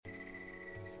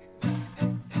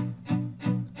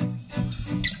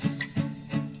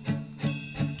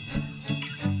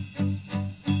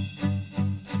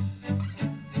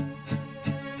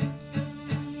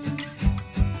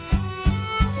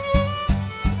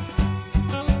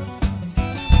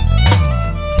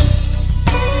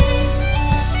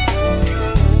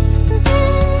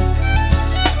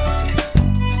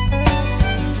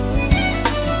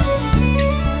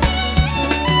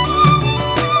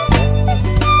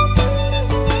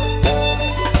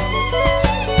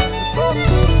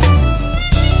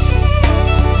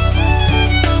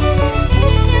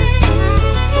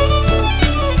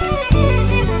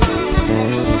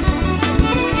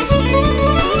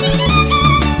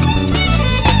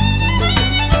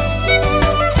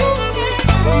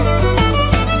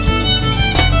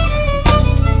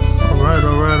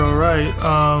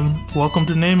Welcome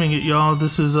to Naming It, y'all.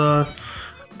 This is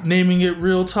Naming It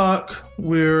Real Talk.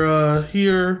 We're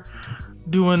here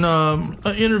doing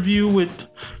an interview with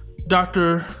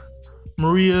Dr.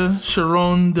 Maria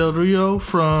Sharon Del Rio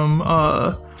from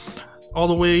all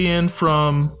the way in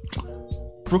from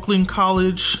Brooklyn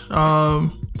College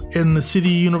in the City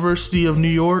University of New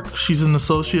York. She's an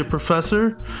associate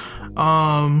professor.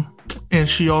 And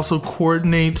she also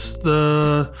coordinates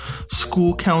the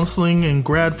school counseling and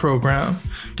grad program.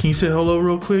 Can you say hello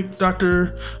real quick,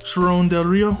 Dr. Sharon Del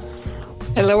Rio?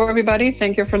 Hello, everybody.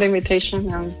 Thank you for the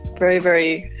invitation. I'm very,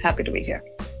 very happy to be here.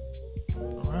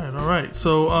 All right.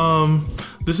 So,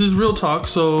 this is Real Talk.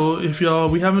 So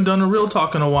we haven't done a Real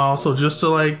Talk in a while. So just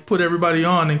to put everybody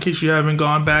on in case you haven't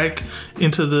gone back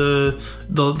into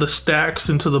the stacks,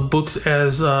 into the books,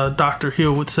 as Dr.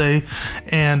 Hill would say,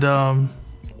 and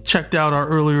checked out our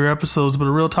earlier episodes, but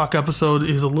a Real Talk episode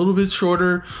is a little bit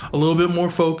shorter, a little bit more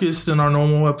focused than our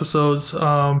normal episodes.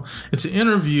 It's an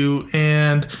interview,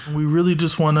 and we really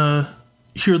just want to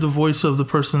hear the voice of the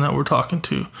person that we're talking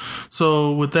to.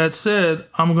 So with that said,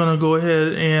 I'm going to go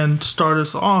ahead and start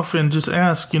us off and just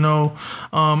ask,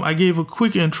 I gave a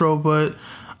quick intro, but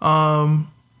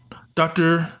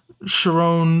Dr.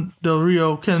 Sharon Del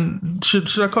Rio, should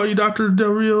I call you Dr.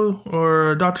 Del Rio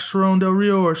or Dr. Sharon Del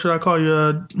Rio, or should I call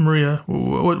you Maria?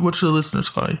 What should the listeners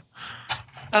call you?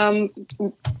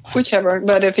 Whichever.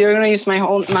 But if you're going to use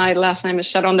my last name is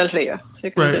Sharon Del Rio, so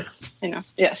you can just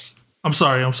yes. I'm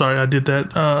sorry, I did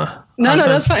that. No,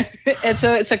 that's fine.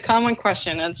 It's a common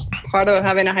question. It's part of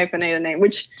having a hyphenated name,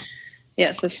 which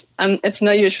yes, it's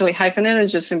not usually hyphenated.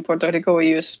 It's just in Puerto Rico we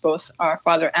use both our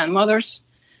father and mother's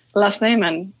last name,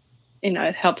 and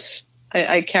it helps.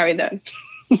 I carry that.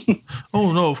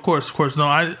 Oh, no, of course. No,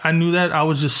 I knew that. I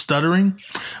was just stuttering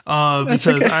because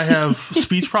okay. I have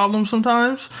speech problems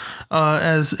sometimes,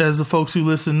 as the folks who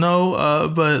listen know.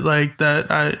 But that,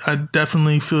 I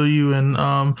definitely feel you.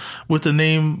 And with the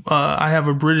name, I have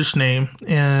a British name,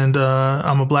 and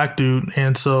I'm a black dude.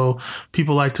 And so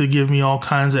people like to give me all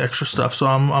kinds of extra stuff. So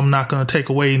I'm not going to take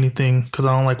away anything because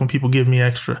I don't like when people give me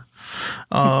extra.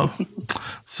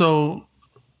 So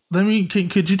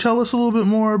could you tell us a little bit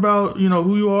more about,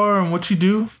 who you are and what you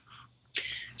do?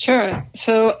 Sure.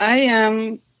 So I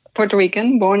am Puerto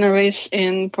Rican, born and raised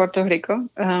in Puerto Rico.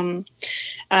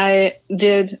 I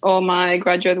did all my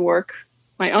graduate work,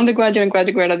 my undergraduate and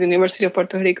graduate at the University of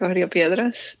Puerto Rico, Rio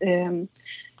Piedras.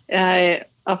 I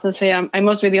often say I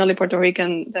must be the only Puerto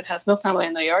Rican that has no family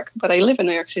in New York, but I live in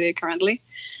New York City currently.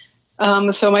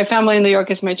 So my family in New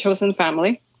York is my chosen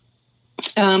family.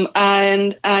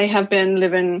 And I have been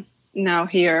living now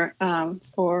here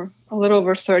for a little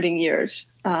over 13 years.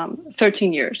 First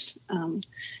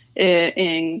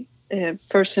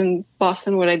in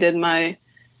Boston, where I did my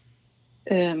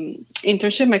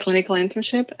internship, my clinical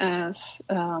internship as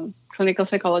clinical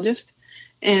psychologist,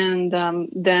 and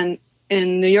then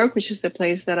in New York, which is the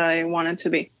place that I wanted to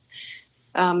be.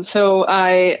 So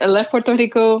I left Puerto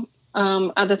Rico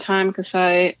at the time because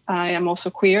I am also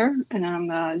queer and I'm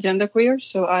genderqueer.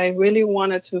 So I really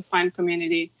wanted to find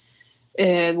community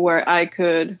where I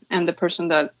could, and the person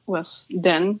that was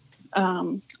then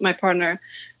my partner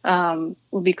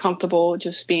would be comfortable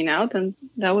just being out. And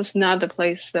that was not the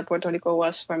place that Puerto Rico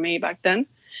was for me back then.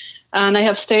 And I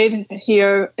have stayed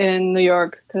here in New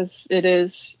York because it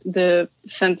is the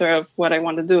center of what I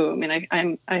want to do. I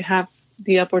mean, I have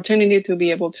the opportunity to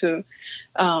be able to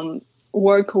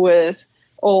work with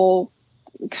all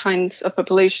kinds of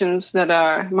populations that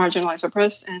are marginalized,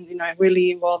 oppressed, and I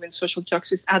really involved in social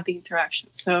justice at the interaction.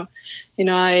 So,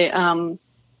 the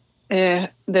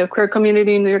queer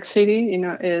community in New York City,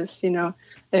 is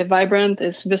vibrant,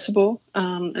 is visible,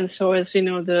 and so is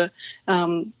the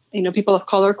people of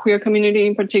color queer community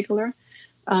in particular,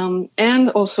 and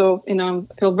also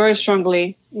feel very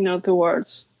strongly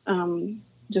towards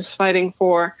just fighting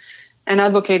for and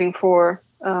advocating for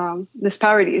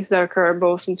disparities that occur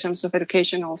both in terms of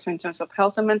education, also in terms of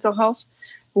health and mental health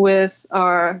with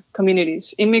our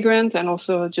communities, immigrant and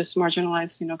also just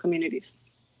marginalized, communities.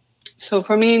 So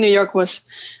for me, New York was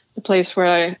the place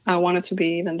where I wanted to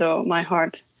be, even though my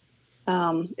heart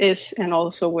is and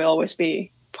also will always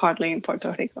be partly in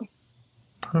Puerto Rico.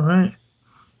 All right.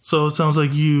 So it sounds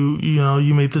like you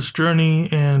made this journey,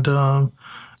 and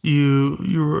you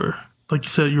were, like you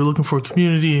said, you're looking for a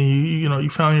community, and you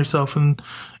found yourself in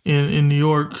New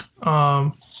York.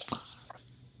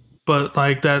 But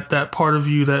that part of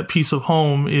you, that piece of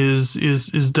home is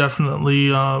definitely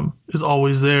is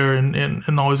always there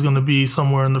and always going to be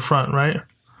somewhere in the front, right?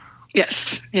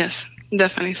 Yes,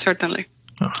 definitely, certainly.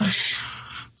 Okay.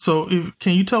 So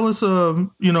can you tell us,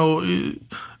 you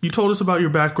told us about your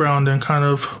background and kind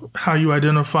of how you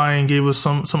identify and gave us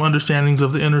some understandings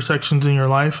of the intersections in your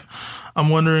life. I'm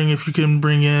wondering if you can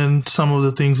bring in some of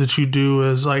the things that you do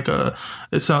as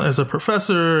as a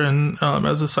professor and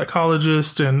as a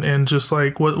psychologist and just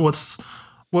like what's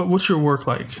your work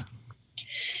like?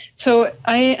 So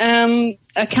I am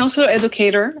a counselor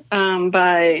educator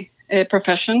by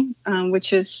profession,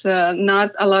 which is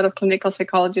not a lot of clinical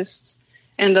psychologists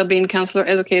end up being counselor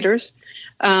educators.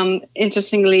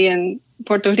 Interestingly, in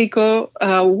Puerto Rico,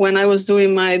 when I was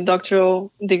doing my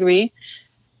doctoral degree,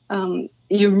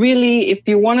 you really, if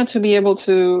you wanted to be able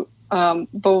to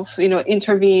both,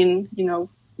 intervene,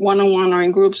 one-on-one or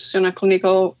in groups in a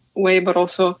clinical way, but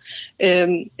also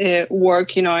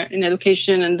work, in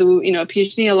education and do, a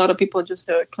PhD, a lot of people just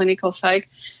do clinical psych.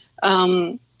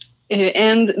 And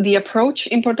the approach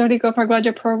in Puerto Rico for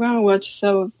graduate program was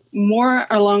more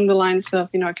along the lines of,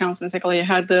 counseling psychology. I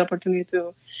had the opportunity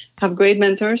to have great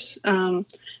mentors, Guillermo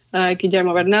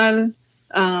Bernal,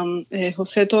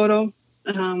 Jose Toro,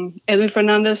 Edwin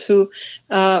Fernandez, who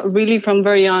really from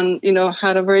very young,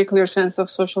 had a very clear sense of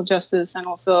social justice and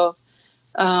also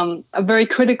a very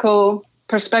critical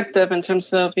perspective in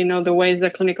terms of, the ways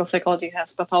that clinical psychology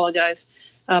has pathologized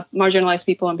marginalized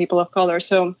people and people of color.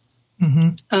 So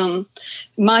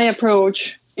my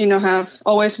approach, have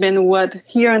always been what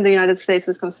here in the United States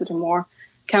is considered more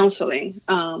counseling,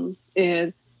 while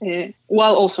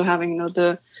also having,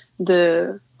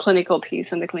 the clinical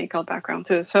piece and the clinical background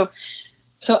too. So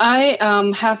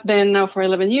I have been now for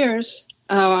 11 years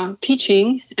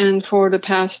teaching, and for the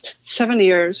past 7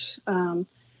 years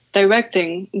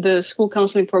directing the school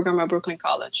counseling program at Brooklyn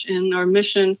College. And our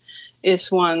mission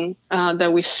is one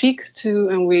that we seek to,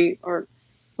 and we're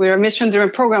a mission-driven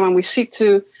program, and we seek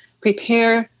to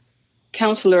prepare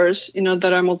counselors,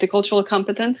 that are multicultural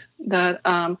competent, that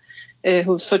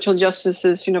whose social justice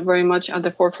is, very much at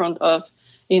the forefront of,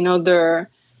 their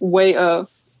way of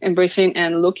embracing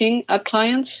and looking at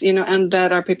clients, and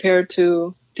that are prepared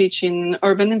to teach in an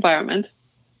urban environment,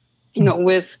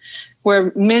 with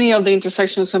where many of the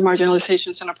intersections of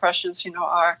marginalizations and oppressions,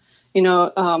 are,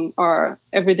 our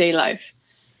everyday life.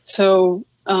 So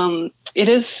it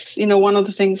is, one of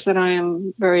the things that I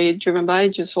am very driven by,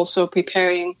 just also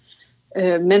preparing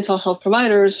mental health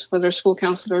providers, whether school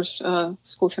counselors,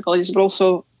 school psychologists, but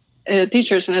also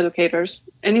teachers and educators,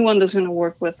 anyone that's going to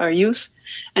work with our youth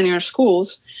and in our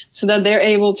schools, so that they're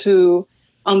able to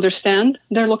understand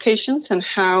their locations and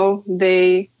how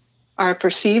they are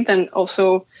perceived, and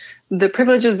also the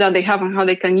privileges that they have and how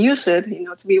they can use it,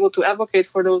 to be able to advocate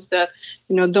for those that,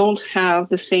 don't have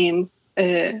the same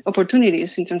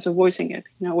opportunities in terms of voicing it,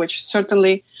 which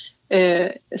certainly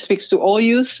speaks to all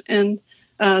youth and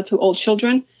to all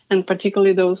children, and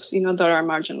particularly those, that are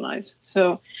marginalized.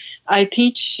 So I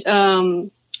teach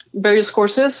various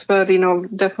courses, but,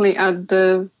 definitely at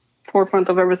the forefront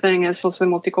of everything is also a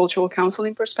multicultural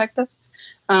counseling perspective.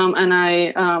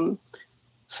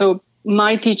 So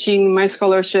my teaching, my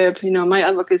scholarship, my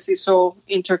advocacy is so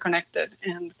interconnected.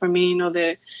 And for me,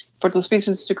 the important space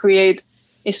is to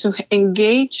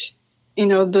engage,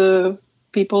 the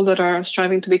people that are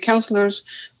striving to be counselors,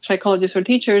 psychologists, or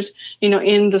teachers,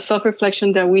 in the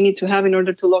self-reflection that we need to have in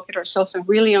order to look at ourselves and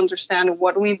really understand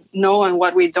what we know and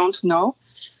what we don't know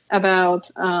about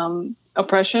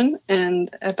oppression and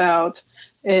about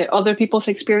other people's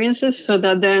experiences, so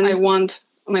that then I want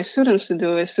my students to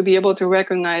do is to be able to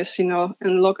recognize,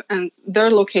 and look at their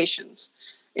locations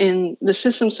in the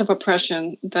systems of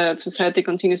oppression that society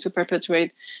continues to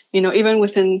perpetuate, even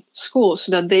within schools,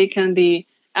 so that they can be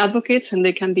advocates and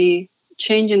they can be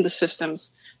changing the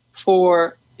systems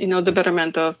for, the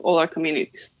betterment of all our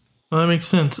communities. Well, that makes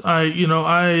sense.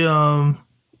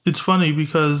 It's funny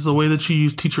because the way that you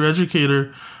use teacher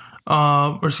educator,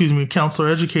 counselor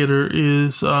educator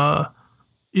is,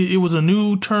 it was a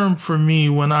new term for me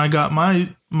when I got my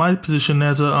position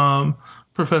as a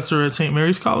professor at St.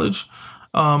 Mary's College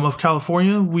of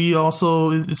California.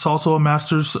 It's also a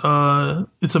master's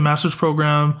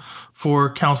program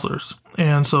for counselors.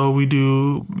 And so we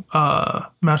do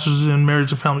masters in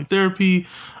marriage and family therapy,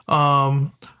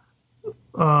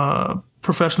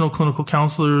 professional clinical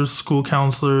counselors, school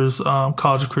counselors,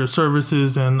 college and career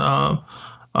services, and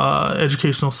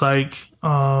educational psych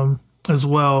as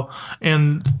well.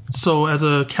 And so as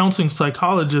a counseling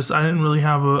psychologist, I didn't really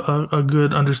have a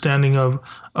good understanding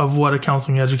of what a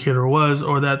counseling educator was,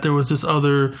 or that there was this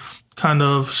other kind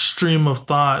of stream of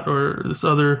thought or this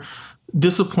other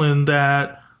discipline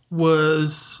that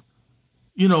was,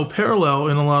 parallel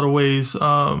in a lot of ways.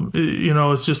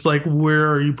 It's just like,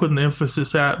 where are you putting the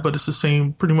emphasis at? But it's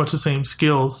pretty much the same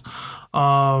skills.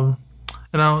 And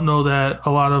I don't know that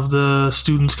a lot of the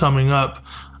students coming up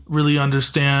really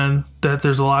understand that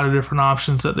there's a lot of different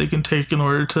options that they can take in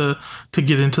order to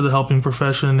get into the helping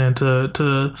profession and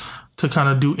to kind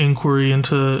of do inquiry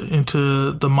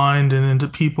into the mind and into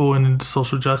people and into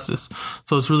social justice.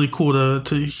 So it's really cool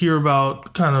to hear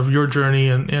about kind of your journey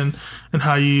and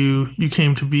how you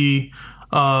came to be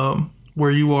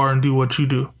where you are and do what you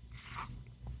do.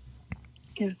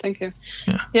 Yeah, thank you.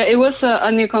 Yeah, it was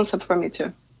a new concept for me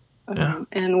too.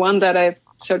 And one that I've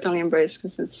certainly embraced,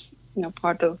 because it's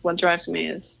part of what drives me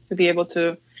is to be able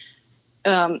to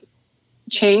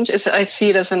change. I see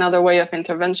it as another way of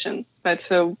intervention, right?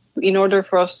 So in order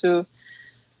for us to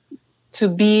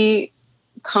be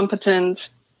competent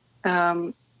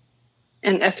and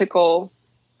ethical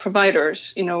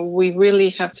providers, we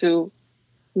really have to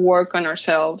work on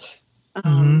ourselves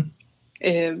and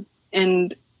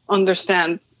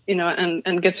understand,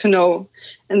 and get to know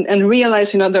and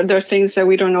realize, that there are things that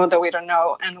we don't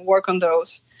know and work on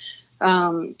those,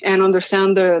 and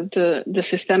understand the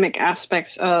systemic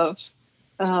aspects of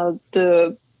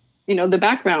the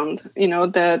background,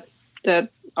 that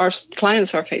our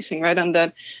clients are facing, right? And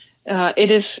that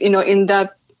it is, in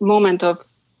that moment of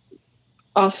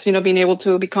us, being able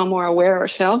to become more aware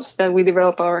ourselves, that we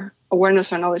develop our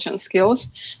awareness, our knowledge and skills,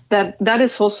 that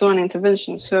is also an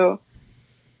intervention. So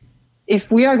if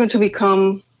we are going to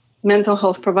become mental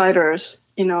health providers,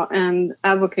 and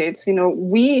advocates,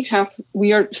 we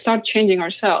start changing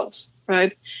ourselves,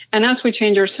 right? And as we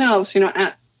change ourselves,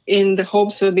 in the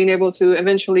hopes of being able to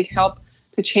eventually help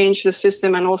to change the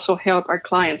system and also help our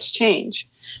clients change,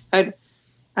 right?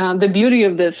 The beauty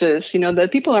of this is, that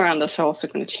people around us are also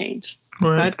going to change,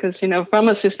 right? Because, from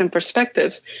a system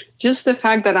perspective, just the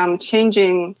fact that I'm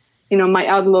changing, my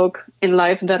outlook in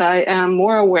life, that I am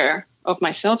more aware of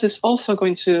myself, is also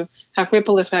going to have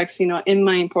ripple effects, in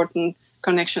my important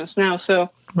connections now. So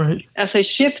as I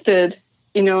shifted,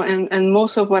 and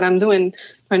most of what I'm doing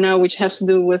right now, which has to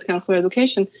do with counselor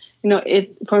education,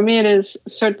 for me, it is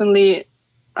certainly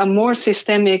a more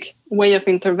systemic way of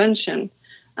intervention,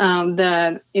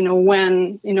 that,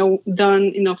 when,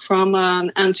 done, from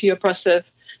an anti-oppressive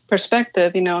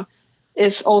perspective,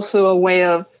 it's also a way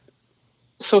of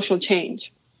social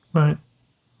change. Right.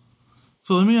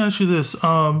 So let me ask you this,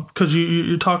 because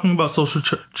you're talking about social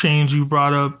change. You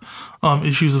brought up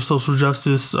issues of social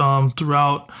justice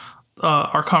throughout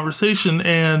our conversation.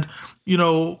 And,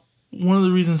 one of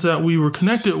the reasons that we were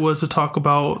connected was to talk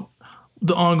about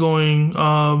the ongoing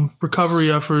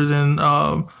recovery effort and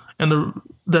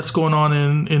that's going on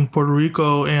in Puerto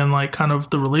Rico, and like kind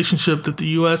of the relationship that the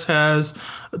U.S. has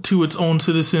to its own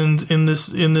citizens in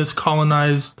this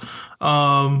colonized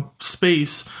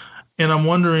space. And I'm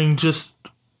wondering just,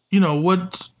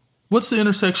 what's the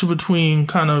intersection between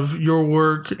kind of your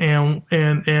work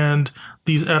and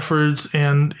these efforts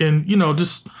and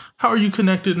just how are you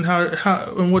connected and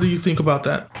how and what do you think about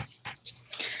that?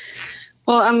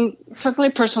 Well, I'm certainly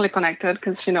personally connected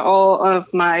because, all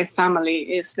of my family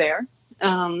is there.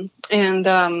 And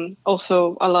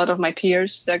also a lot of my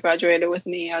peers that graduated with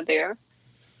me are there.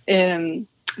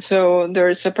 So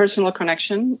there's a personal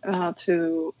connection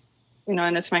to,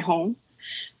 and it's my home.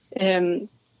 And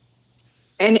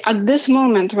at this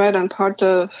moment, right, I'm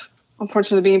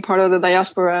unfortunately being part of the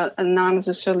diaspora and not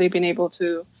necessarily being able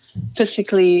to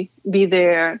physically be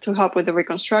there to help with the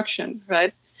reconstruction,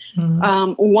 right?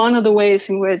 Mm-hmm. One of the ways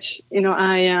in which,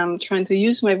 I am trying to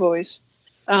use my voice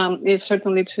is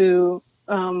certainly to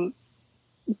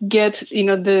get,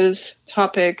 this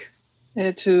topic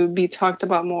to be talked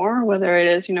about more, whether it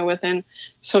is, within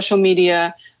social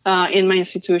media, in my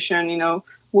institution,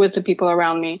 with the people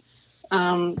around me.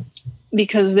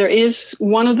 Because there is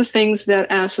one of the things that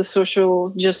as a social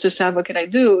justice advocate I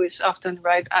do is often,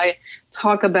 right, I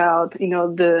talk about,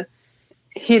 the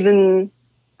hidden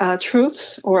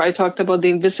truths, or I talked about the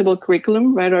invisible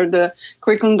curriculum, right, or the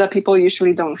curriculum that people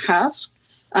usually don't have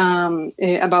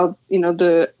about,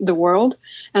 the world.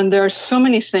 And there are so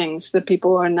many things that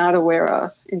people are not aware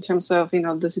of in terms of,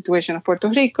 the situation of Puerto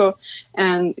Rico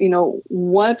and,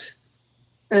 what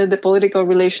the political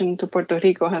relation to Puerto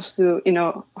Rico has to,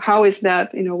 how is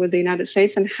that, with the United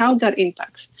States and how that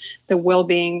impacts the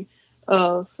well-being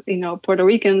of, Puerto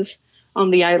Ricans on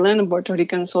the island and Puerto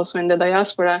Ricans also in the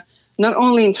diaspora, not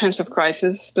only in times of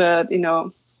crisis, but,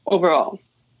 overall.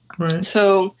 Right.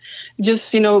 So just,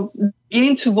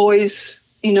 beginning to voice,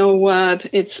 what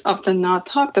it's often not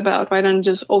talked about, right? And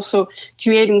just also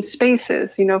creating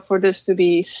spaces, for this to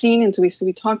be seen and to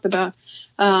be talked about,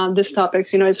 these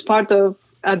topics, is part of,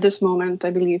 at this moment, I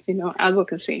believe,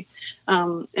 advocacy.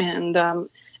 And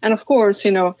of course,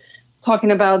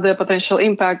 talking about the potential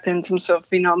impact in terms of,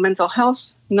 mental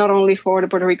health, not only for the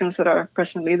Puerto Ricans that are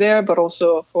presently there, but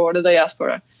also for the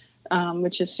diaspora,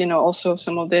 which is, also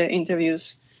some of the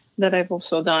interviews that I've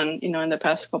also done, in the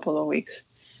past couple of weeks.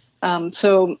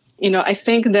 So, I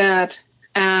think that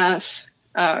as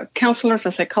counselors,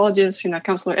 as psychologists,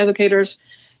 counselor educators,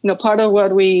 part of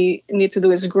what we need to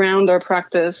do is ground our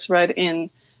practice, right,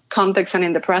 in context and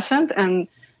in the present. And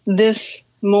this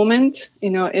moment,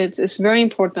 it's very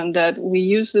important that we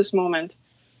use this moment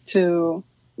to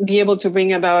be able to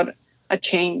bring about a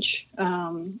change,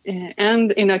 and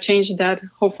a change that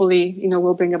hopefully,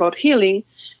 will bring about healing,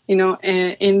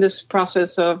 in this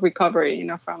process of recovery,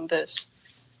 from this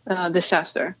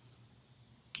disaster.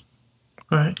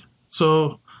 Right.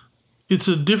 So it's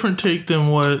a different take than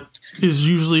what is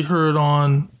usually heard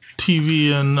on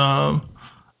TV and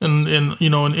in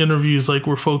interviews, like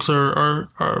where folks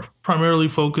are primarily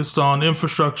focused on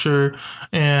infrastructure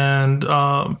and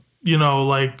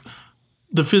like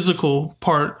the physical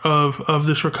part of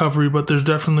this recovery, but there's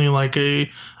definitely like a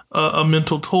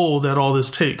mental toll that all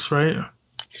this takes, right?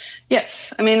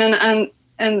 Yes, I mean, and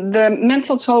the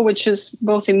mental toll, which is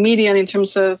both immediate in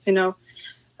terms of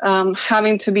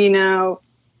having to be now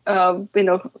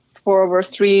for over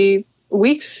 3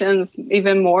 weeks and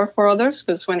even more for others,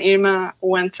 because when Irma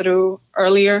went through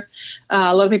earlier,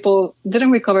 a lot of people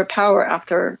didn't recover power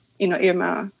after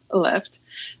Irma left.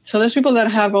 So there's people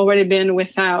that have already been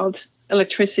without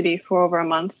electricity for over a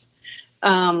month.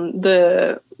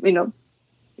 Many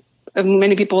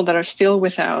people that are still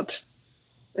without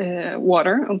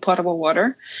water, potable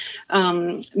water.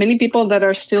 Many people that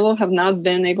are still have not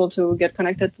been able to get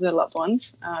connected to their loved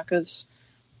ones because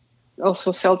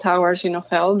also cell towers,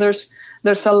 fell. There's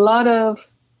a lot of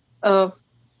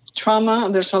trauma.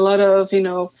 There's a lot of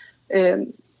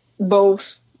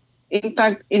both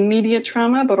immediate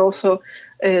trauma, but also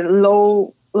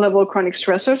low level chronic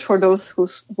stressors for those who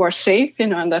are safe,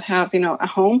 and that have a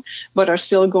home, but are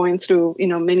still going through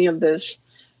many of this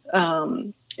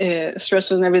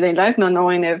stresses in everyday life, not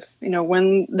knowing if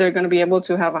when they're going to be able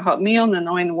to have a hot meal, not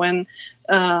knowing when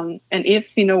and if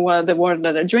what the water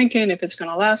that they're drinking, if it's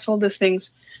going to last. All these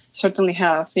things certainly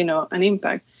have an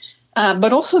impact,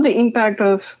 but also the impact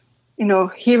of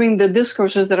hearing the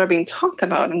discourses that are being talked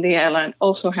about in the island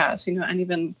also has an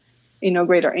even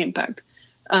greater impact.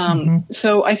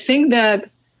 So I think that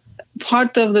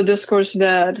part of the discourse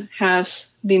that has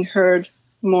been heard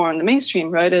more on the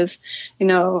mainstream, right, is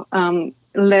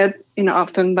led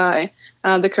often by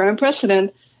the current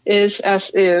president, is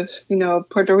as if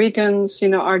Puerto Ricans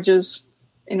are just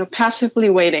passively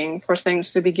waiting for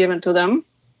things to be given to them.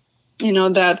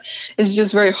 That is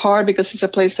just very hard because it's a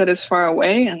place that is far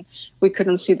away and we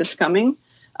couldn't see this coming.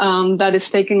 That is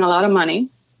taking a lot of money.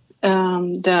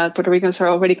 That Puerto Ricans are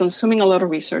already consuming a lot of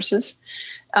resources.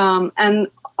 And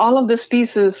all of these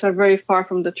pieces are very far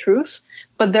from the truth,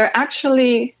 but they're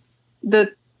actually,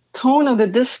 the tone of the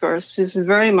discourse is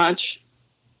very much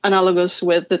analogous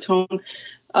with the tone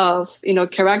of,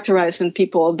 characterizing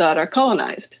people that are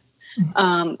colonized.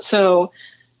 When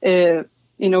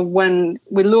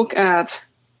we look at,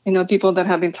 people that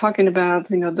have been talking about,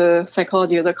 the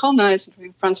psychology of the colonized,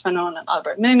 including Frantz Fanon and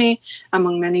Albert Memmi,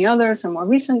 among many others and more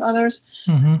recent others,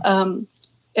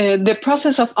 the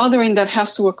process of othering that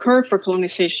has to occur for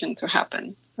colonization to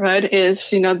happen, right, is,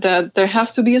 that there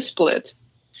has to be a split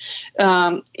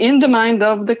in the mind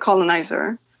of the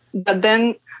colonizer that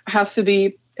then has to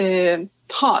be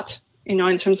taught,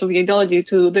 in terms of the ideology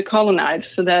to the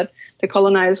colonized, so that the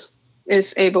colonized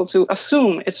is able to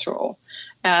assume its role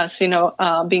as,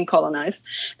 being colonized.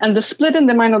 And the split in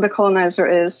the mind of the colonizer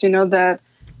is, that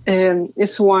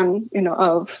is one,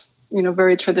 of,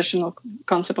 very traditional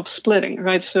concept of splitting,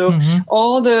 right? So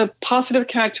all the positive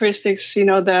characteristics,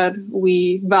 that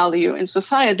we value in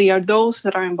society are those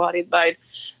that are embodied by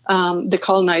the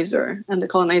colonizer and the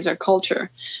colonizer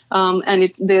culture.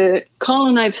 And the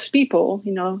colonized people,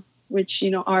 which,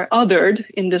 are othered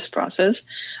in this process,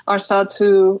 are thought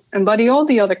to embody all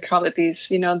the other qualities,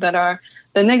 that are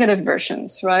the negative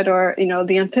versions, right? Or,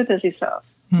 the antithesis of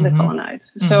the colonized.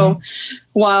 So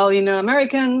while,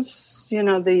 Americans,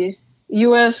 the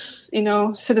U.S.,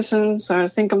 citizens or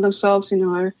think of themselves,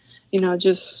 are,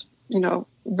 just,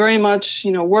 very much,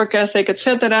 work ethic,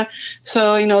 etc.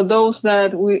 So, those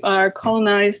that we are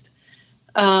colonized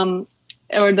or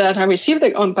that have received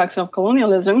the impacts of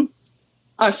colonialism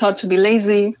are thought to be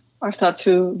lazy, are thought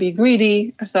to be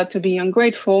greedy, are thought to be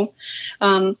ungrateful.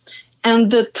 And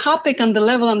the topic and the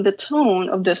level and the tone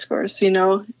of discourse,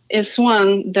 is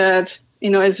one that,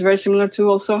 is very similar to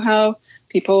also how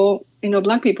people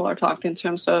Black people are talked in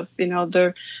terms of,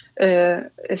 their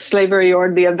slavery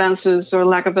or the advances or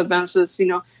lack of advances,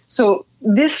 So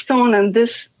this tone and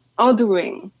this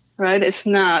othering, right, it's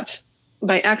not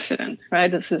by accident,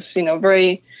 right? This is,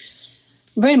 very,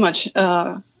 very much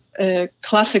a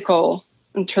classical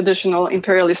and traditional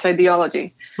imperialist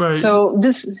ideology. Right. So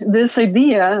this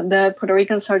idea that Puerto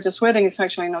Ricans are just waiting is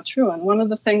actually not true. And one of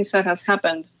the things that has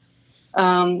happened,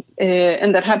 and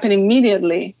that happened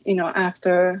immediately,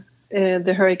 after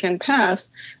the hurricane passed,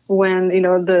 when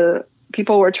the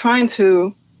people were trying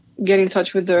to get in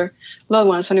touch with their loved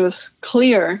ones, and it was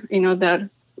clear, that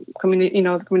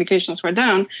the communications were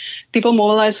down. People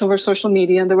mobilized over social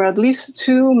media, and there were at least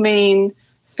 2 main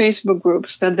Facebook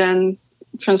groups that then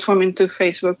transformed into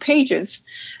Facebook pages,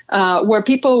 where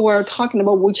people were talking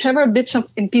about whichever bits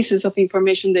and pieces of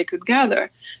information they could gather.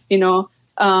 They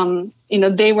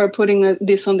were putting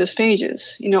this on these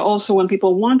pages. Also when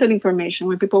people wanted information,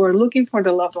 when people were looking for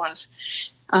their loved ones,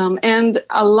 and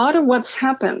a lot of what's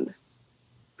happened.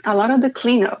 A lot of the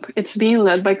cleanup, it's being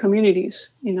led by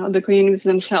communities, the communities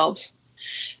themselves.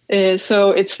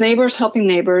 So it's neighbors helping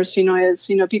neighbors, it's,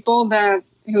 people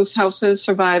whose houses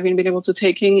survive and being able to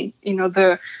take in,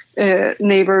 the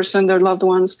neighbors and their loved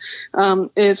ones.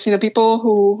 It's, people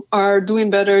who are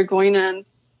doing better, going and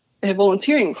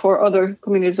volunteering for other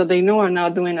communities that they know are now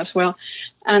doing as well.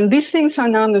 And these things are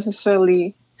not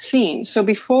necessarily seen. So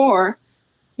before,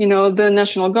 the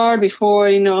National Guard, before,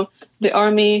 the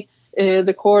Army,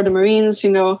 the Corps, the Marines,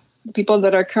 the people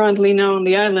that are currently now on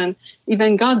the island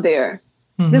even got there.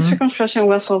 Mm-hmm. This reconstruction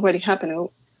was already happening.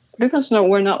 Because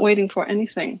we're not waiting for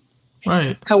anything.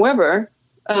 Right. However,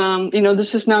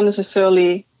 this is not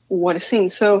necessarily what is seen.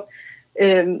 So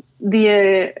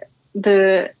the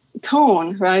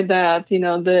tone, right, that,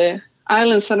 the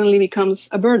island suddenly becomes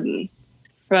a burden,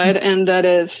 right, mm-hmm. and that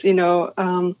is,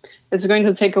 it's going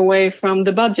to take away from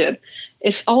the budget.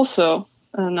 It's also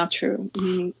not true.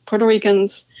 Puerto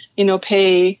Ricans,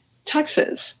 pay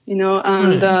taxes,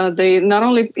 and they not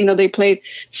only, they pay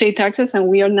state taxes, and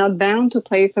we are not bound to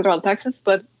pay federal taxes,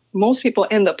 but most people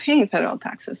end up paying federal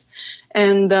taxes.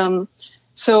 And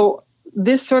so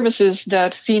these services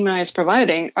that FEMA is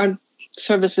providing are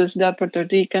services that Puerto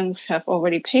Ricans have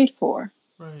already paid for.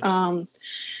 Right.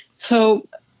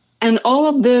 And all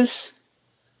of this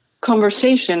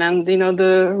conversation and,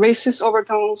 the racist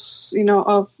overtones,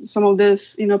 of some of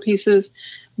this, pieces,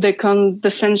 the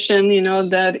condescension,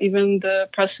 that even the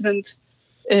president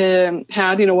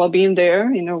had, while being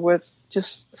there, with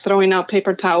just throwing out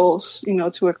paper towels,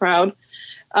 to a crowd.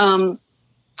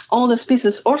 All these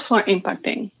pieces also are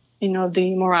impacting,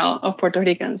 the morale of Puerto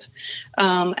Ricans.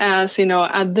 As,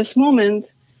 at this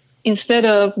moment, instead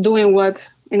of doing what,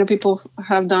 people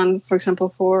have done, for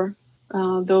example, for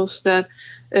those that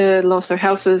lost their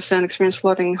houses and experienced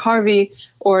flooding in Harvey,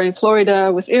 or in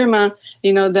Florida with Irma,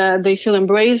 that they feel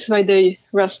embraced by the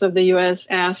rest of the U.S.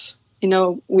 as,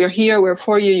 we're here, we're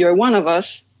for you, you're one of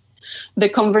us. The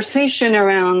conversation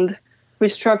around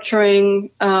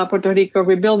restructuring Puerto Rico,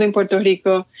 rebuilding Puerto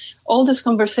Rico, all this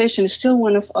conversation is still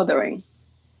one of othering.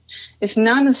 It's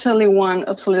not necessarily one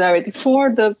of solidarity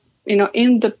for the,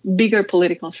 in the bigger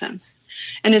political sense.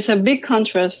 And it's a big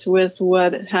contrast with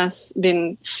what has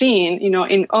been seen,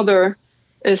 in other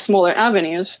smaller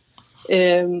avenues.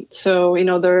 So,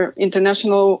 there are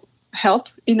international help,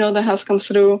 that has come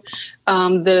through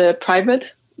the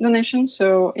private donations.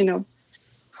 So,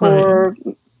 for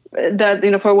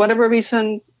that, for whatever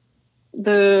reason,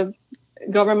 the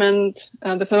government,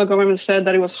 the federal government said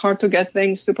that it was hard to get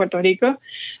things to Puerto Rico.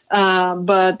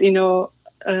 But,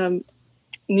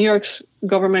 New York's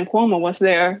government, Cuomo, was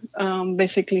there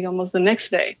basically almost the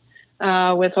next day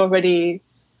with already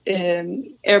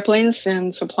airplanes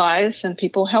and supplies and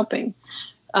people helping.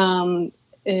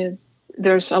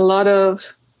 There's a lot of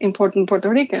important Puerto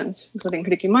Ricans, including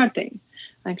Ricky Martin,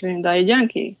 including Daddy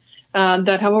Yankee,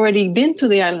 that have already been to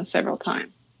the island several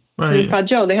times. Right. Fat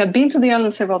Joe, they have been to the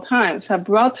island several times, have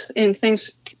brought in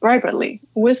things privately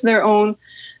with their own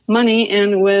money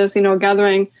and with,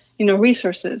 gathering,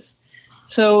 resources.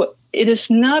 So it is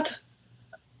not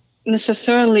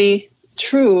necessarily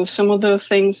true, some of the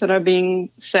things that are being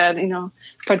said,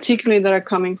 particularly that are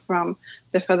coming from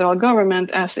the federal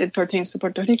government as it pertains to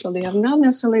Puerto Rico. They have not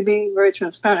necessarily been very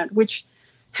transparent, which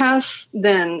has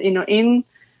then, in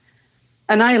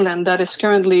an island that is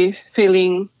currently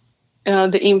feeling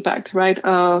the impact, right,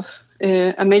 of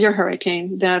a major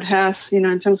hurricane that has,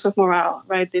 in terms of morale,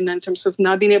 right, in terms of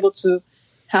not being able to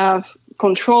have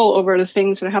control over the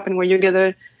things that are happening, where you're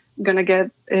going to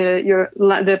get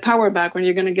the power back, when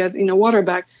you're going to get water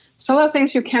back. So a lot of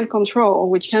things you can't control,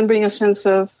 which can bring a sense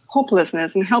of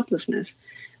hopelessness and helplessness.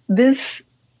 this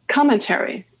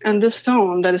commentary and this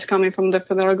tone that is coming from the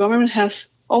federal government has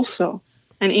also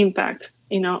an impact,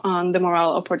 on the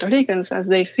morale of Puerto Ricans as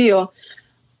they feel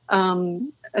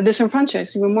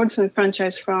disenfranchised, even more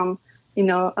disenfranchised from,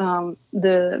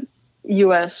 the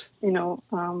U.S.,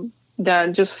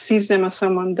 that just sees them as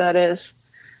someone that is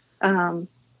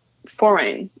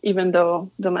foreign, even though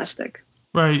domestic.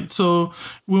 Right. So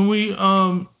when we,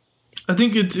 I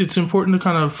think it's important to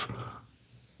kind of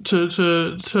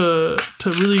to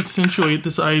really accentuate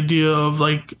this idea of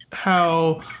like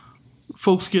how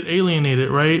folks get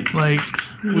alienated, right? Like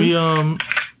we,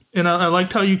 and I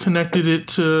liked how you connected it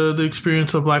to the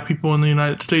experience of Black people in the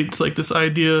United States, like this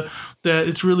idea that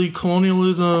it's really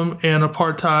colonialism and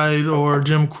apartheid or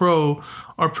Jim Crow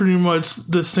are pretty much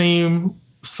the same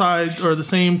side or the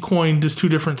same coin, just two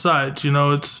different sides.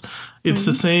 It's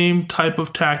the same type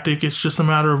of tactic. It's just a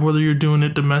matter of whether you're doing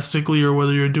it domestically or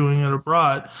whether you're doing it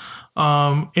abroad.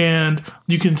 And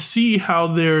you can see how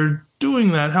they're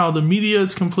doing that, how the media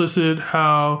is complicit,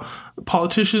 how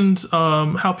politicians,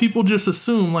 how people just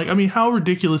assume, how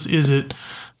ridiculous is it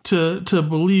to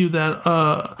believe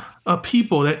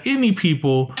that any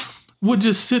people would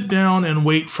just sit down and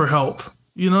wait for help?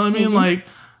 You know what I mean? Like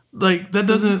that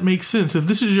doesn't make sense. If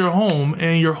this is your home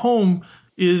and your home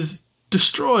is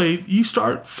destroyed, you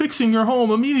start fixing your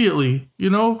home immediately. You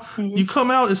come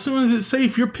out as soon as it's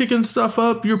safe, you're picking stuff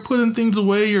up, you're putting things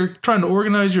away, you're trying to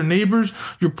organize your neighbors,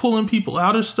 you're pulling people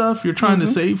out of stuff, you're trying to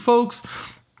save folks.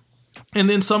 And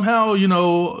then somehow,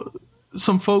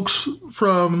 some folks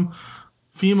from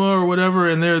FEMA or whatever,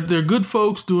 and they're good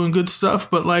folks doing good stuff,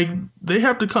 but they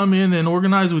have to come in and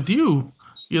organize with you.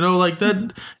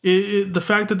 That the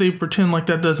fact that they pretend like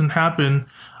that doesn't happen.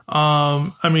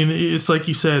 It's like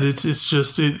you said, it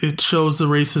shows the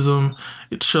racism,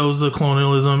 it shows the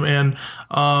colonialism, and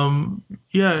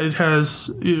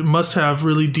it must have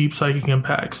really deep psychic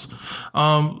impacts.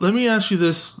 Let me ask you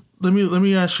this. Let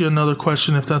me ask you another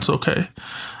question, if that's okay.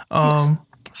 Yes.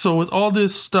 So with all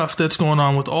this stuff that's going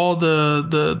on, with all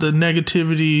the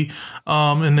negativity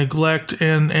and neglect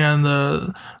and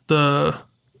the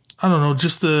I don't know,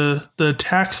 just the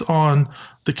attacks on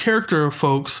the character of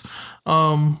folks.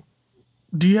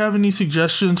 Do you have any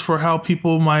suggestions for how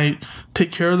people might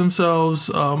take care of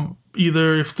themselves?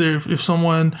 Either if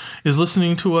someone is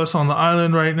listening to us on the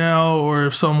island right now, or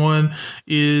if someone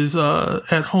is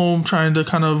at home trying to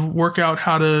kind of work out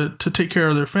how to take care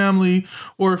of their family,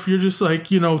 or if you're just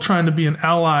trying to be an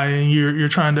ally and you're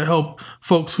trying to help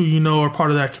folks who are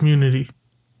part of that community.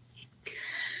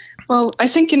 Well, I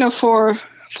think for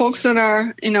folks that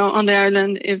are on the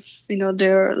island, if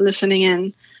they're listening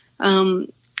in,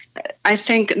 I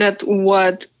think that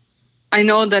what I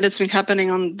know that it's been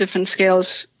happening on different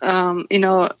scales,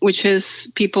 which is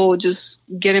people just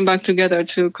getting back together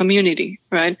to community,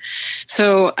 right?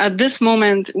 So at this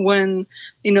moment when,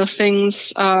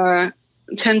 things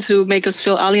tend to make us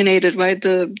feel alienated, right?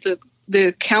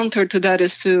 The counter to that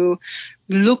is to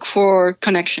look for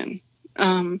connection.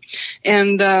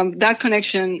 That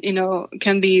connection,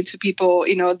 can be to people,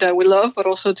 that we love, but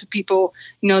also to people,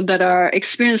 that are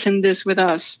experiencing this with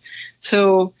us.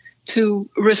 So to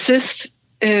resist,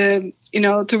 the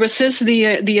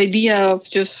idea of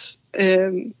just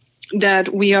that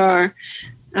we are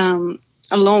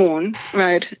alone,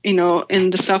 right? In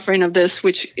the suffering of this,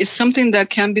 which is something that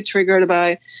can be triggered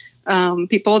by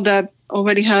people that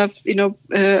already have,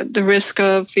 the risk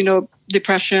of,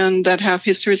 depression, that have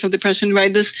histories of depression,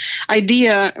 right? This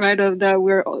idea, right, of that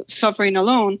we're suffering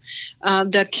alone,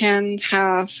 that can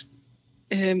have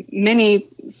many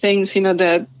things,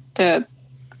 that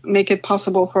make it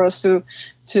possible for us to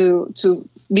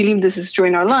believe this is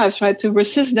during our lives, right? To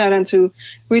resist that and to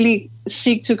really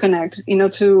seek to connect,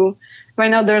 right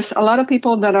now there's a lot of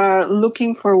people that are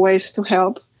looking for ways to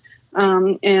help,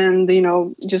 and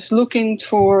just looking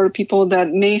for people that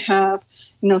may have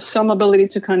some ability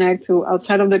to connect to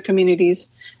outside of their communities.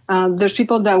 There's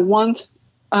people that want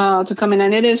to come in,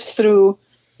 and it is through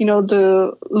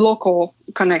the local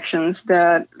connections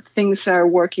that things are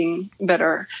working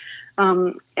better.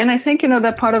 And I think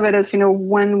that part of it is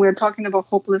when we're talking about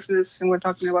hopelessness and we're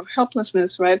talking about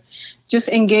helplessness, right? Just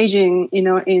engaging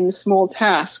in small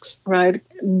tasks, right?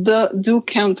 Do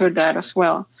counter that as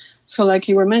well. So like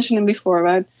you were mentioning before,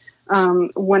 right?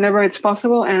 Whenever it's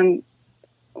possible, and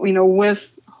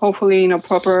with hopefully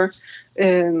proper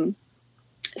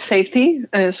safety.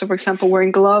 So for example,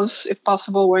 wearing gloves if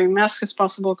possible, wearing masks if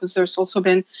possible, because there's also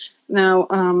been now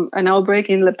an outbreak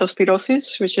in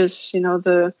leptospirosis, which is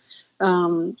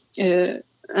an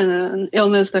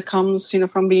illness that comes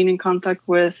from being in contact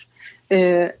with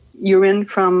urine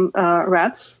from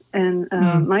rats and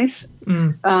mice.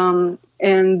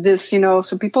 And this,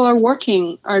 so people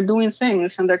are doing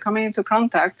things, and they're coming into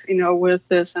contact, with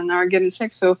this and are getting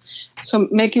sick. So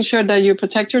making sure that you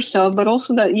protect yourself, but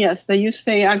also that you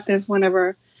stay active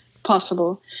whenever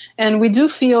possible. And we do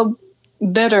feel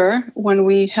better when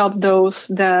we help those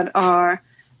that are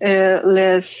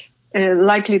less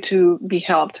likely to be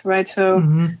helped, right?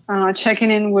 So checking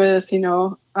in with,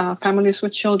 families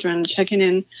with children, checking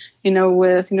in,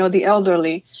 with, the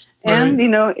elderly. And,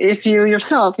 if you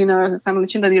yourself, as a family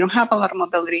that you don't have a lot of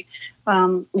mobility,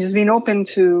 just being open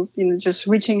to, just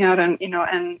reaching out and,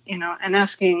 and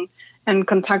asking and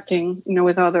contacting,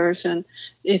 with others. And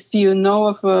if you know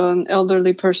of an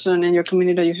elderly person in your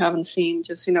community that you haven't seen,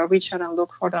 just, reach out and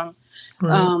look for them.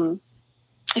 Right.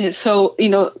 So,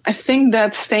 I think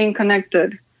that staying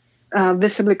connected,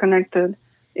 visibly connected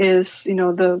is,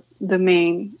 the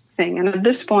main thing. And at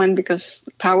this point, because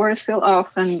power is still off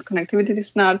and connectivity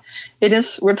is not,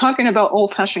 we're talking about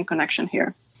old-fashioned connection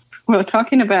here. We're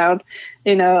talking about,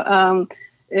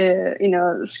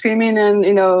 screaming and,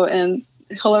 and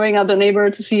hollering at the neighbor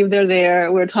to see if they're there.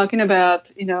 We're talking about,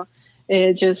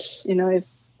 if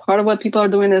part of what people are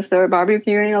doing is they're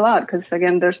barbecuing a lot because,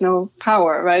 again, there's no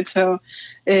power, right? So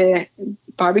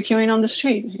barbecuing on the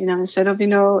street, instead of,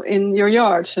 in your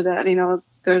yard so that,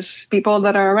 there's people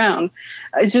that are around.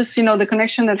 It's just, the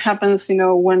connection that happens,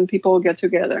 when people get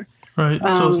together. Right.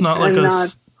 So it's not like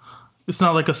it's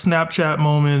not like a Snapchat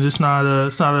moment. It's not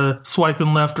a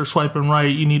swiping left or swiping right.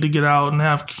 You need to get out and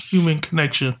have human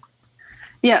connection.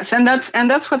 Yes, and that's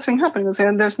what's been happening.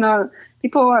 There's not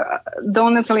people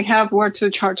don't necessarily have where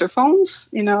to charge their phones,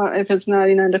 if it's not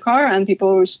in the car, and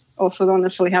people also don't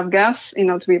necessarily have gas,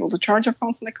 to be able to charge their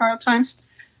phones in the car at times.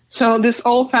 So this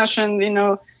old-fashioned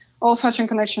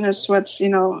connection is what's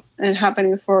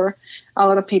happening for a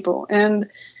lot of people. And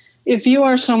if you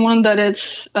are someone that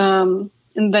is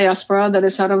in diaspora, that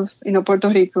is out of Puerto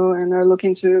Rico, and are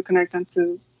looking to connect and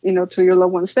to to your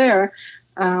loved ones there,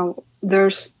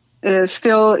 there's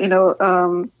still,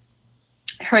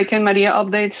 Hurricane Maria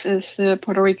Updates is a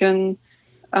Puerto Rican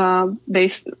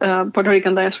based Puerto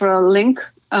Rican diaspora link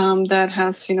that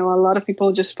has, a lot of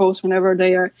people just post whenever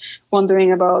they are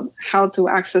wondering about how to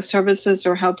access services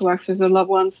or how to access their loved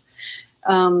ones.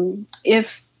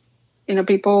 If,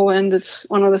 people, and it's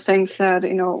one of the things that,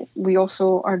 we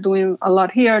also are doing a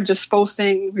lot here, just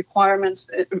posting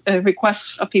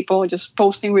requests of people,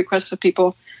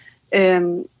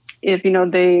 if,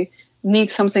 they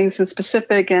need something so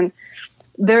specific. And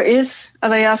there is a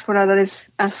diaspora that is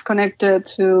as connected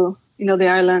to, the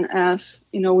island as,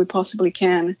 we possibly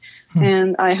can.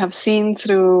 And I have seen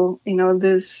through,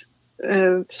 this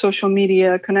social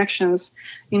media connections,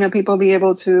 people be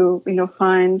able to,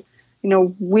 find,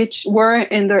 where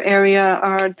in their area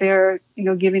are they,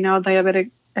 giving out diabetic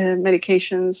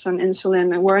medications and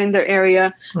insulin, and where in their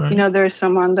area, right. There's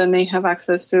someone that may have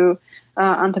access to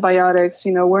antibiotics,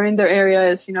 where in their area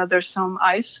is, there's some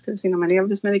ice, because, many of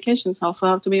these medications also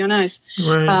have to be on ice.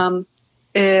 Right.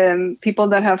 People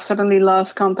that have suddenly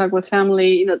lost contact with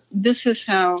family, this is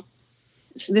how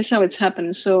it's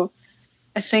happening. So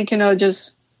I think,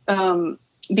 just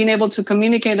being able to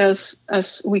communicate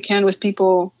as we can with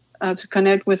people, to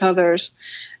connect with others,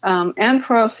 and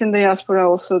for us in the diaspora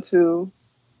also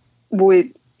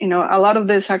a lot of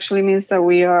this actually means that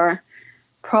we are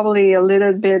probably a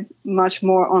little bit much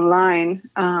more online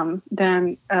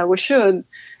than we should.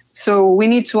 So we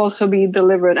need to also be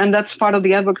deliberate, and that's part of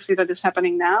the advocacy that is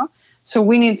happening now. So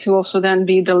we need to also then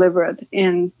be deliberate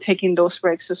in taking those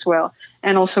breaks as well,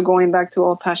 and also going back to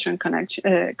old-fashioned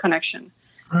connection,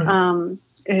 right.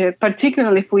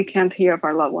 Particularly if we can't hear of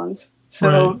our loved ones.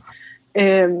 So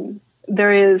right.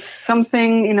 There is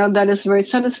something, that is very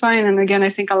satisfying. And again, I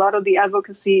think a lot of the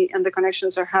advocacy and the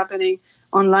connections are happening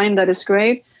online. That is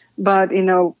great. But,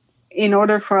 in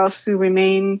order for us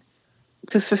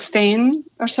to sustain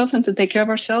ourselves and to take care of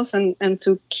ourselves and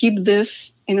to keep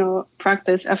this,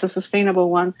 practice as a sustainable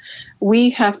one,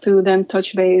 we have to then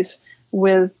touch base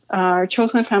with our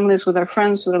chosen families, with our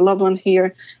friends, with our loved one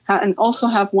here, and also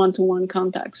have one-to-one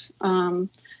contacts,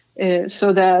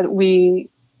 so that we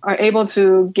are able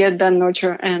to get that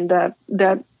nurture, and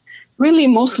that really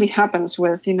mostly happens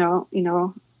with,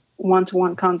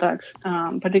 one-to-one contacts,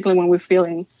 particularly when we're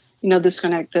feeling,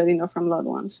 disconnected, from loved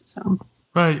ones. So.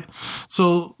 Right.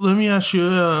 So let me ask you,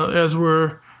 as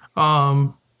we're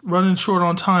running short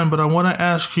on time, but I want to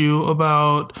ask you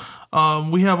about,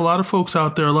 we have a lot of folks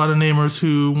out there, a lot of namers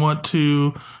who want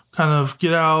to kind of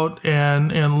get out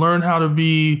and learn how to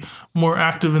be more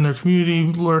active in their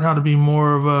community, learn how to be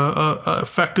more of a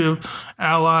effective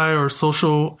ally or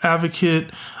social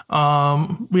advocate.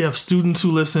 We have students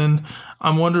who listen.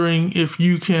 I'm wondering if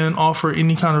you can offer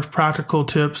any kind of practical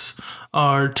tips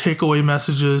or takeaway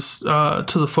messages to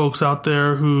the folks out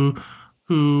there who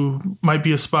might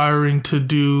be aspiring to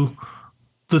do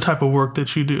the type of work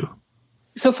that you do.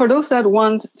 So for those that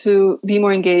want to be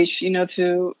more engaged,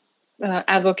 to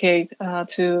advocate,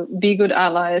 to be good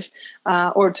allies,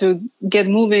 or to get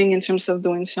moving in terms of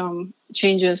doing some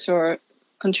changes or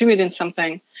contributing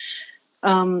something,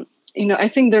 I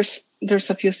think there's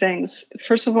a few things.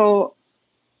 First of all,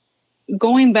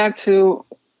 going back to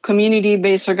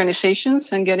community-based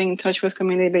organizations and getting in touch with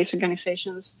community-based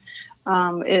organizations,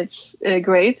 it's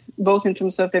great, both in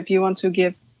terms of if you want to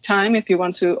give time, if you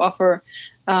want to offer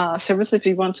service, if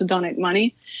you want to donate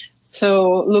money.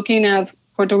 So looking at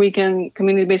Puerto Rican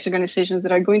community-based organizations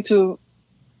that are going to,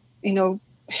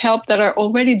 help, that are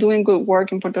already doing good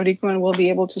work in Puerto Rico and will be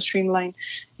able to streamline,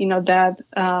 that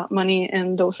money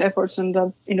and those efforts and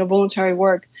the, voluntary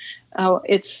work,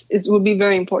 it will be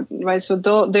very important, right? So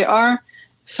there are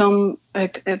some,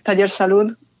 like Taller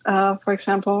Salud, for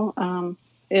example,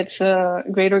 it's a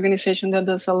great organization that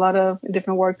does a lot of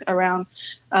different work around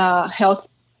health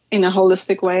in a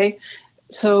holistic way.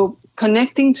 So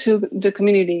connecting to the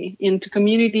community, into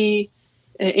community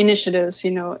initiatives,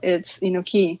 it's,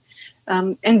 key.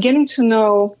 And getting to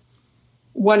know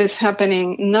what is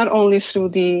happening, not only through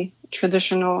the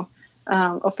traditional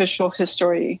official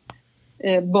history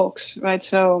books, right?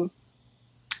 So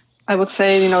I would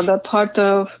say, that part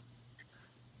of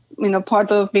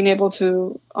being able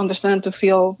to understand, to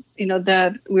feel,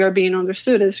 that we are being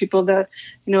understood as people that,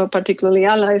 particularly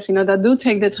allies, that do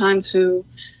take the time to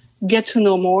get to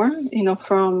know more,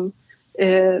 from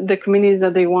the communities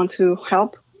that they want to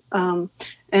help, and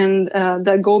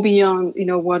that go beyond,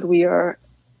 what we are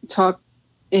taught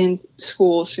in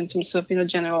schools in terms of,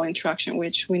 general interaction,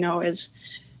 which we know it's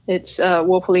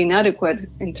woefully inadequate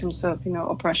in terms of,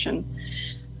 oppression.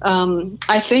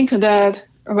 I think that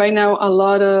right now a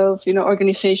lot of,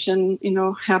 organization,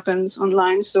 happens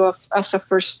online. So as a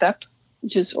first step,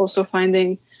 just also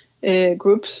finding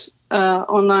groups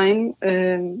online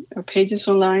or pages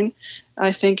online,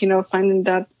 I think, finding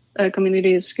that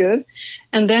community is good.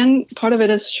 And then part of it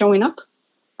is showing up,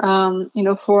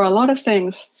 for a lot of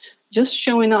things, just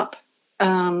showing up,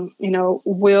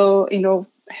 will,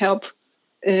 help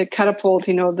catapult,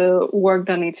 the work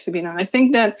that needs to be done. I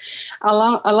think that a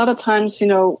lot of times,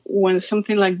 when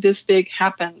something like this big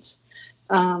happens,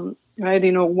 right,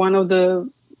 one of the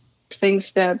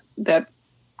things that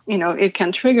it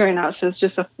can trigger in us is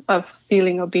just a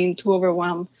feeling of being too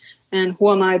overwhelmed. And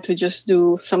who am I to just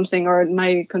do something, or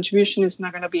my contribution is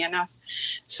not going to be enough.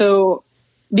 So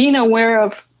being aware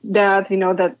of that,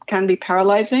 that can be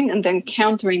paralyzing, and then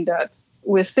countering that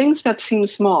with things that seem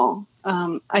small,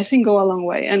 I think go a long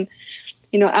way. And,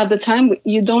 at the time,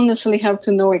 you don't necessarily have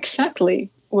to know exactly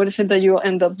what is it that you'll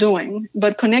end up doing,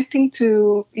 but connecting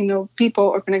to, people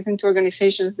or connecting to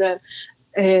organizations that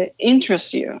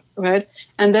interest you, right?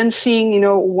 And then seeing,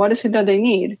 what is it that they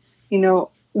need,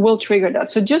 will trigger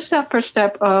that. So just that first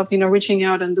step of, reaching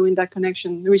out and doing that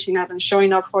connection, reaching out and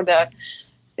showing up for that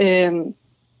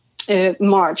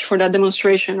march, for that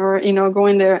demonstration, or,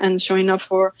 going there and showing up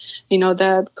for,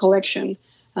 that collection.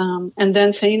 And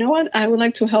then say, what, I would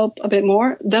like to help a bit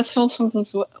more. That's all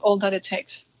sometimes all that it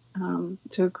takes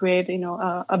to create,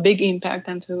 a big impact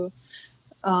and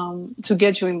to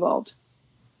get you involved.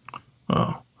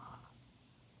 Oh.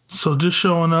 So just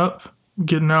showing up,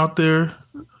 getting out there,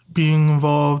 being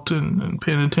involved and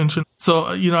paying attention. So,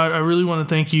 I really want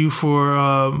to thank you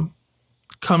for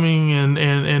coming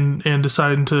and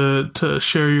deciding to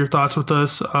share your thoughts with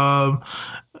us.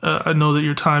 I know that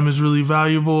your time is really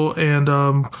valuable, and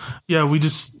we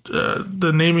just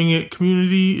the Naming It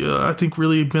community I think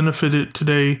really benefited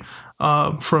today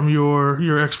from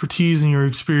your expertise and your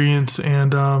experience,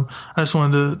 and I just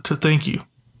wanted to thank you.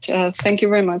 Thank you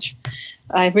very much.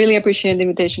 I really appreciate the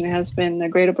invitation. It has been a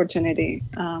great opportunity,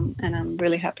 and I'm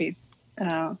really happy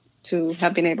to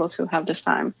have been able to have this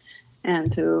time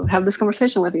and to have this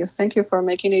conversation with you. Thank you for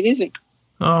making it easy.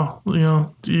 Oh,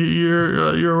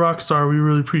 you're a rock star. We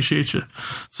really appreciate you.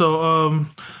 So,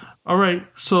 all right.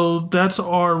 So that's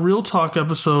our Real Talk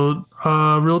episode,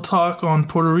 Real Talk on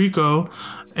Puerto Rico,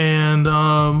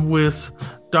 and with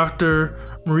Dr.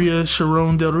 Maria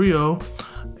Sharon Del Rio.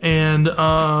 And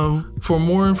for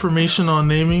more information on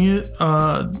Naming It,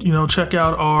 check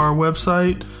out our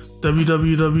website,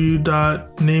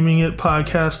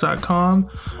 www.namingitpodcast.com.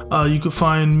 You can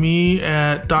find me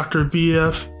at Dr.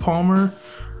 BF Palmer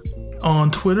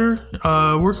on Twitter.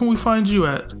 Where can we find you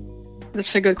at?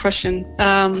 That's a good question.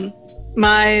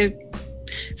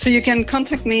 So you can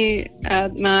contact me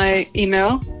at my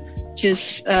email, which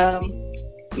is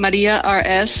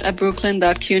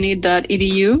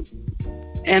mariars@brooklyn.cuny.edu,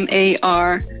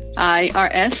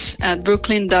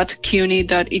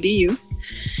 marirs@brooklyn.cuny.edu.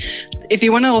 If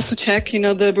you want to also check,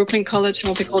 the Brooklyn College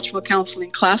Multicultural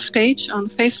Counseling class page on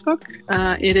Facebook,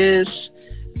 it is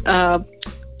a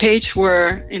page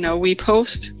where, we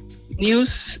post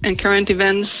news and current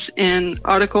events and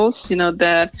articles,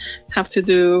 that have to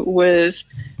do with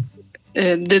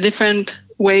the different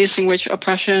ways in which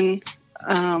oppression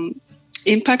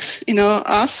impacts,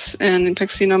 us and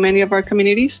impacts, many of our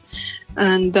communities.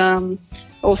 And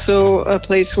also a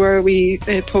place where we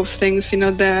post things,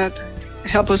 that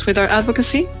help us with our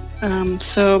advocacy.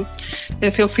 So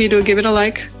feel free to give it a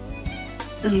like.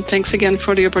 And thanks again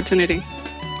for the opportunity.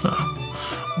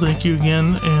 Thank you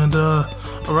again. And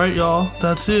all right, y'all,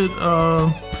 that's it.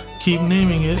 Keep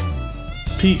naming it.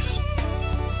 Peace.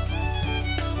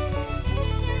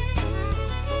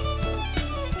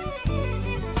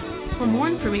 For more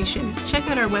information, check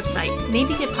out our website,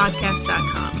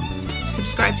 namingitpodcast.com.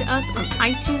 Subscribe to us on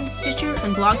iTunes, Stitcher,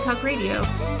 and Blog Talk Radio,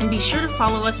 and be sure to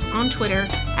follow us on Twitter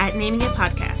at Naming It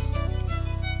Podcast.